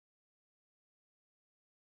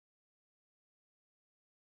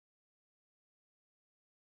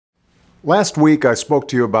Last week, I spoke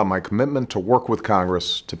to you about my commitment to work with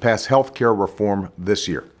Congress to pass health care reform this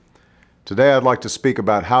year. Today, I'd like to speak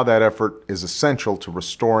about how that effort is essential to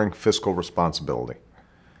restoring fiscal responsibility.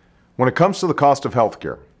 When it comes to the cost of health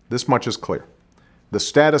care, this much is clear. The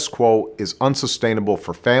status quo is unsustainable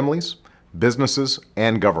for families, businesses,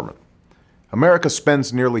 and government. America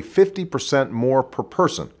spends nearly 50% more per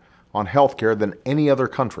person on health care than any other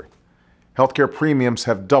country. Health care premiums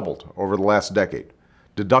have doubled over the last decade.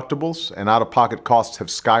 Deductibles and out-of-pocket costs have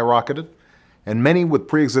skyrocketed, and many with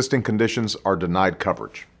pre-existing conditions are denied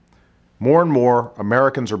coverage. More and more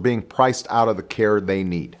Americans are being priced out of the care they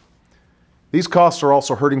need. These costs are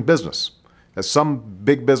also hurting business, as some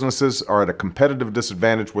big businesses are at a competitive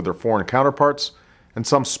disadvantage with their foreign counterparts, and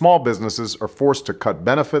some small businesses are forced to cut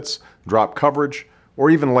benefits, drop coverage, or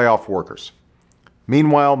even lay off workers.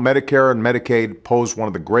 Meanwhile, Medicare and Medicaid pose one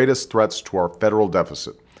of the greatest threats to our federal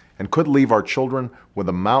deficit and could leave our children with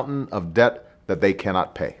a mountain of debt that they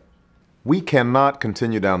cannot pay. We cannot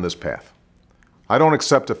continue down this path. I don't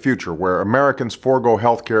accept a future where Americans forego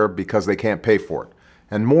health care because they can't pay for it,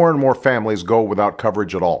 and more families go without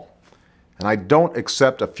coverage at all. And I don't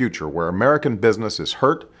accept a future where American business is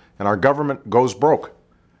hurt and our government goes broke.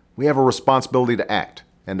 We have a responsibility to act,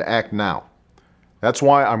 and to act now. That's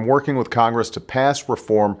why I'm working with Congress to pass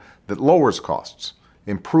reform that lowers costs,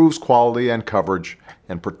 improves quality and coverage,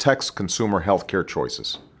 and protects consumer health care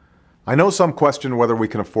choices. I know some question whether we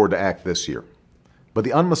can afford to act this year, but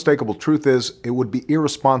the unmistakable truth is it would be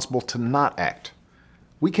irresponsible to not act.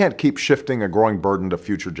 We can't keep shifting a growing burden to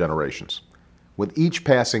future generations. With each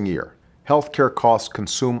passing year, health care costs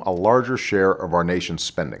consume a larger share of our nation's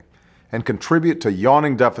spending and contribute to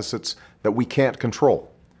yawning deficits that we can't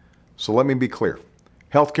control. So let me be clear.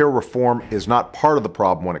 Health care reform is not part of the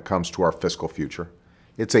problem when it comes to our fiscal future.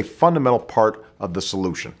 It's a fundamental part of the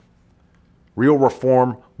solution. Real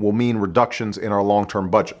reform will mean reductions in our long-term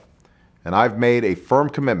budget, and I've made a firm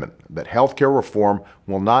commitment that health care reform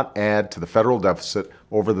will not add to the federal deficit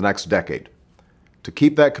over the next decade. To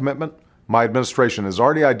keep that commitment, my administration has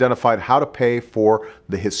already identified how to pay for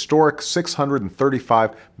the historic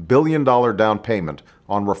 $635 billion down payment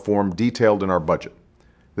on reform detailed in our budget.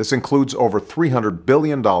 This includes over $300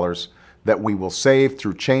 billion that we will save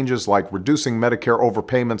through changes like reducing Medicare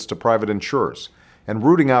overpayments to private insurers and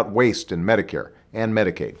rooting out waste in Medicare and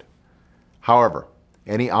Medicaid. However,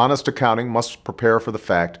 any honest accounting must prepare for the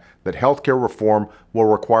fact that health care reform will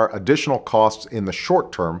require additional costs in the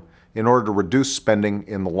short term in order to reduce spending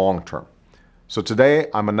in the long term. So today,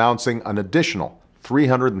 I'm announcing an additional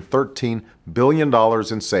 $313 billion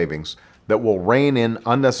in savings that will rein in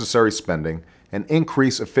unnecessary spending and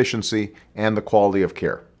increase efficiency and the quality of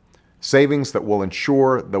care. Savings that will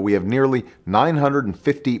ensure that we have nearly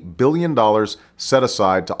 $950 billion set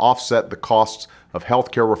aside to offset the costs of health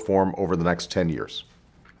care reform over the next 10 years.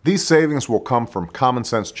 These savings will come from common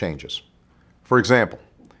sense changes. For example,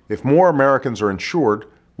 if more Americans are insured,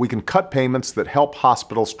 we can cut payments that help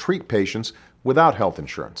hospitals treat patients without health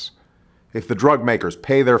insurance. If the drug makers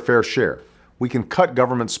pay their fair share, we can cut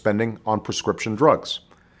government spending on prescription drugs.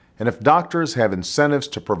 And if doctors have incentives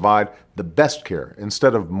to provide the best care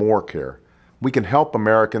instead of more care, we can help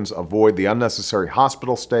Americans avoid the unnecessary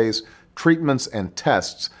hospital stays, treatments, and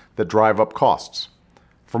tests that drive up costs.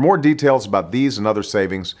 For more details about these and other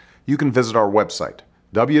savings, you can visit our website,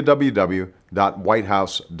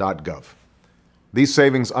 www.whitehouse.gov. These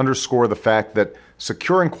savings underscore the fact that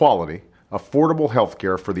securing quality, affordable health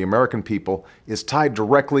care for the American people is tied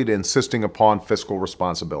directly to insisting upon fiscal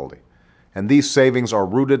responsibility. And these savings are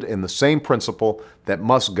rooted in the same principle that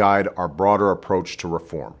must guide our broader approach to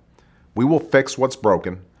reform. We will fix what's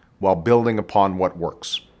broken while building upon what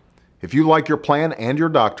works. If you like your plan and your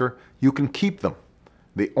doctor, you can keep them.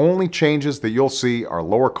 The only changes that you'll see are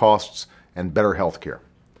lower costs and better health care.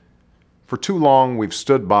 For too long, we've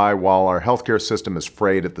stood by while our healthcare system is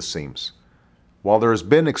frayed at the seams. While there has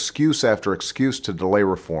been excuse after excuse to delay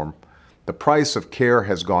reform, the price of care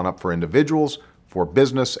has gone up for individuals, for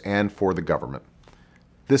business, and for the government.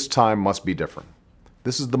 This time must be different.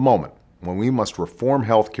 This is the moment when we must reform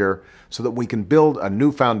healthcare so that we can build a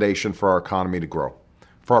new foundation for our economy to grow,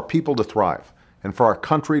 for our people to thrive, and for our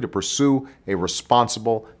country to pursue a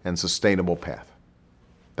responsible and sustainable path.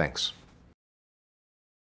 Thanks.